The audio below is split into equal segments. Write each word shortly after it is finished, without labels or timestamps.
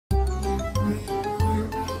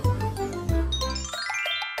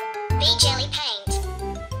Missbeejelly paint.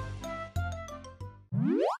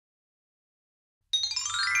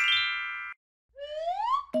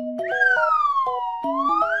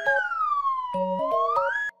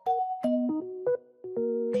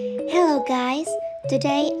 Hello guys,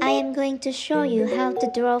 today I am going to show you how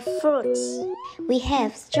to draw fruits. We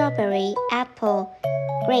have strawberry, apple,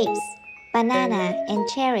 grapes, banana and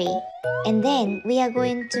cherry. And then we are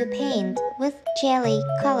going to paint with jelly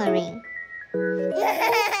coloring.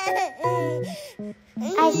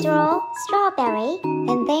 I draw strawberry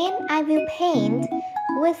and then I will paint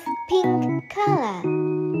with pink color.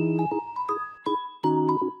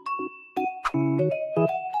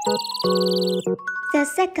 The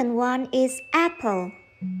second one is apple.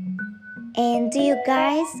 And do you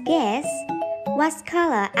guys guess what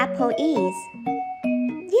color apple is?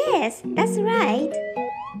 Yes, that's right.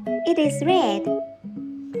 It is red.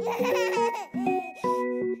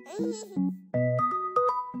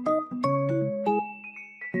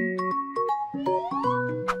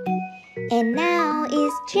 And now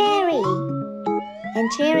is cherry. And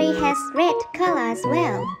cherry has red color as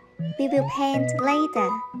well. We will paint later.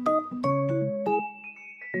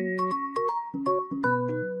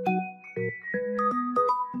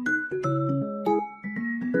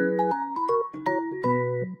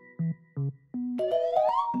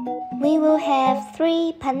 We will have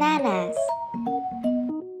 3 bananas.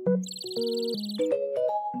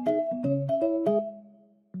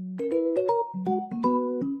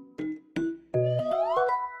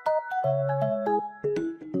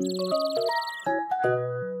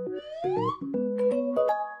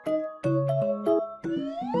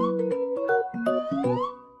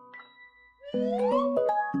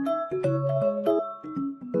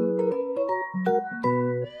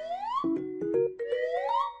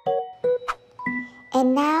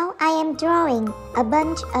 And now I am drawing a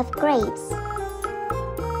bunch of grapes.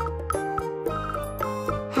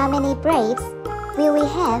 How many grapes will we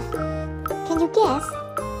have? Can you guess?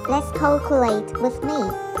 Let's calculate with me.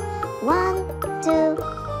 1, 2,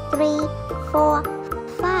 3, 4,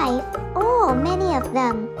 5. Oh, many of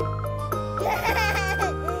them.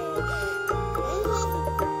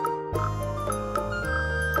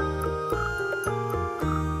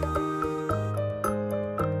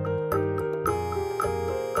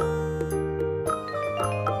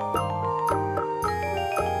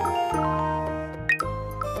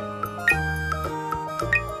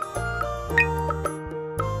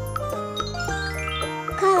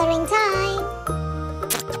 Coloring time!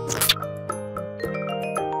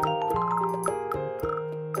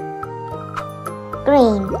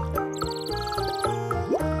 Green.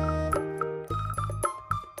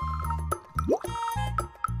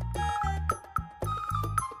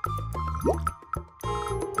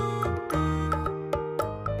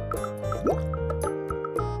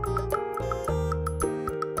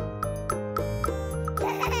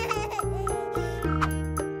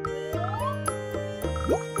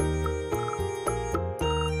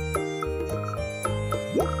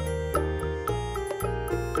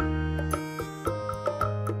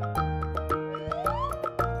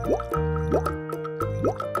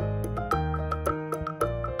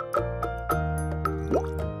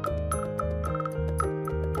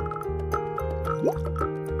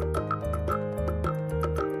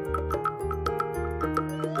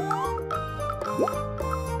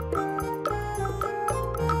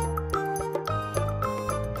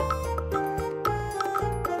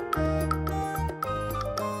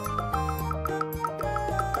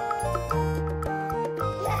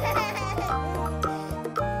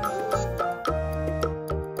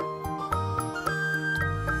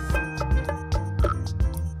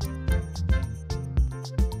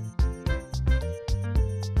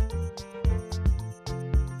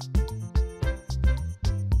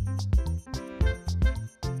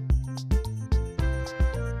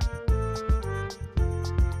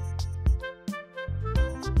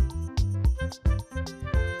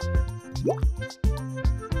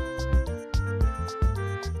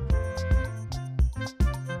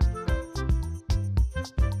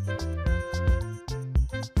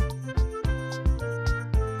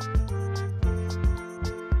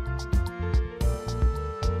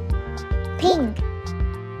 Pink.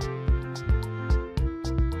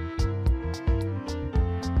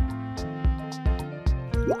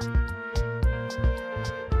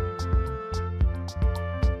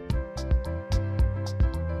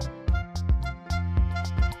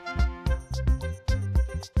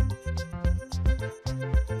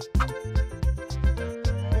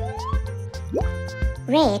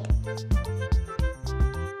 Red.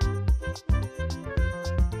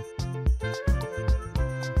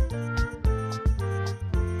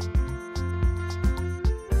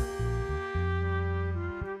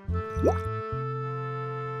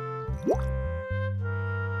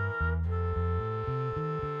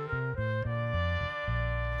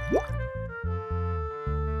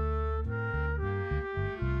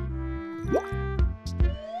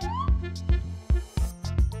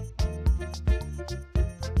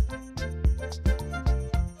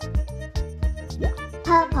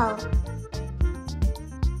 Purple.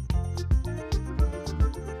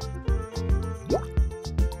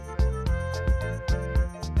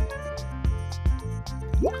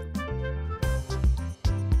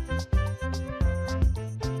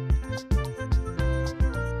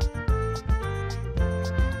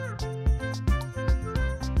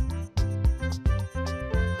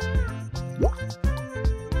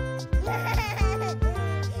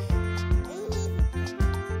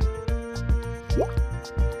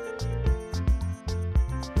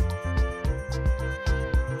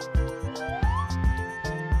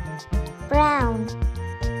 Brown.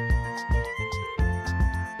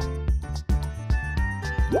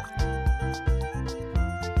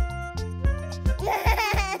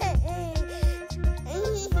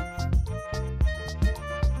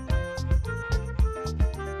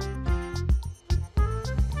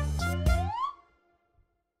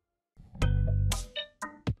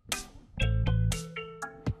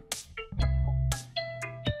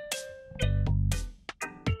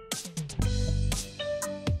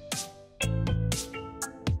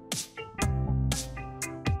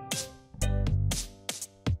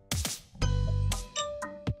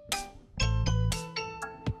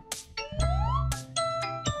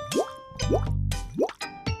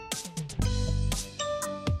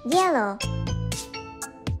 Yellow.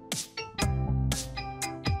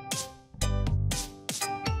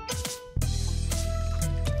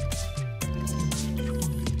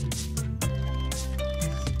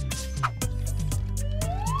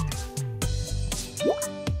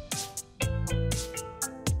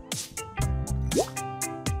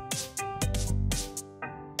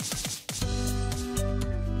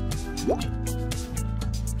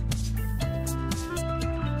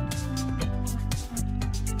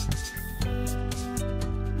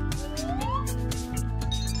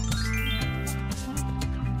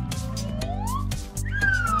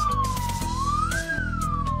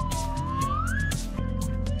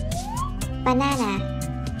 Banana,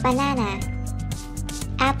 banana.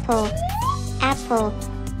 Apple, apple.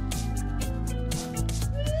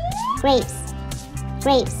 Grapes,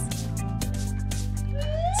 grapes.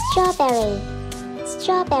 Strawberry,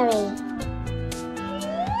 strawberry.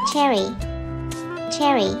 Cherry,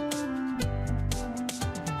 cherry.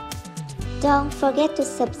 Don't forget to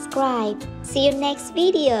subscribe. See you next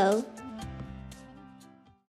video.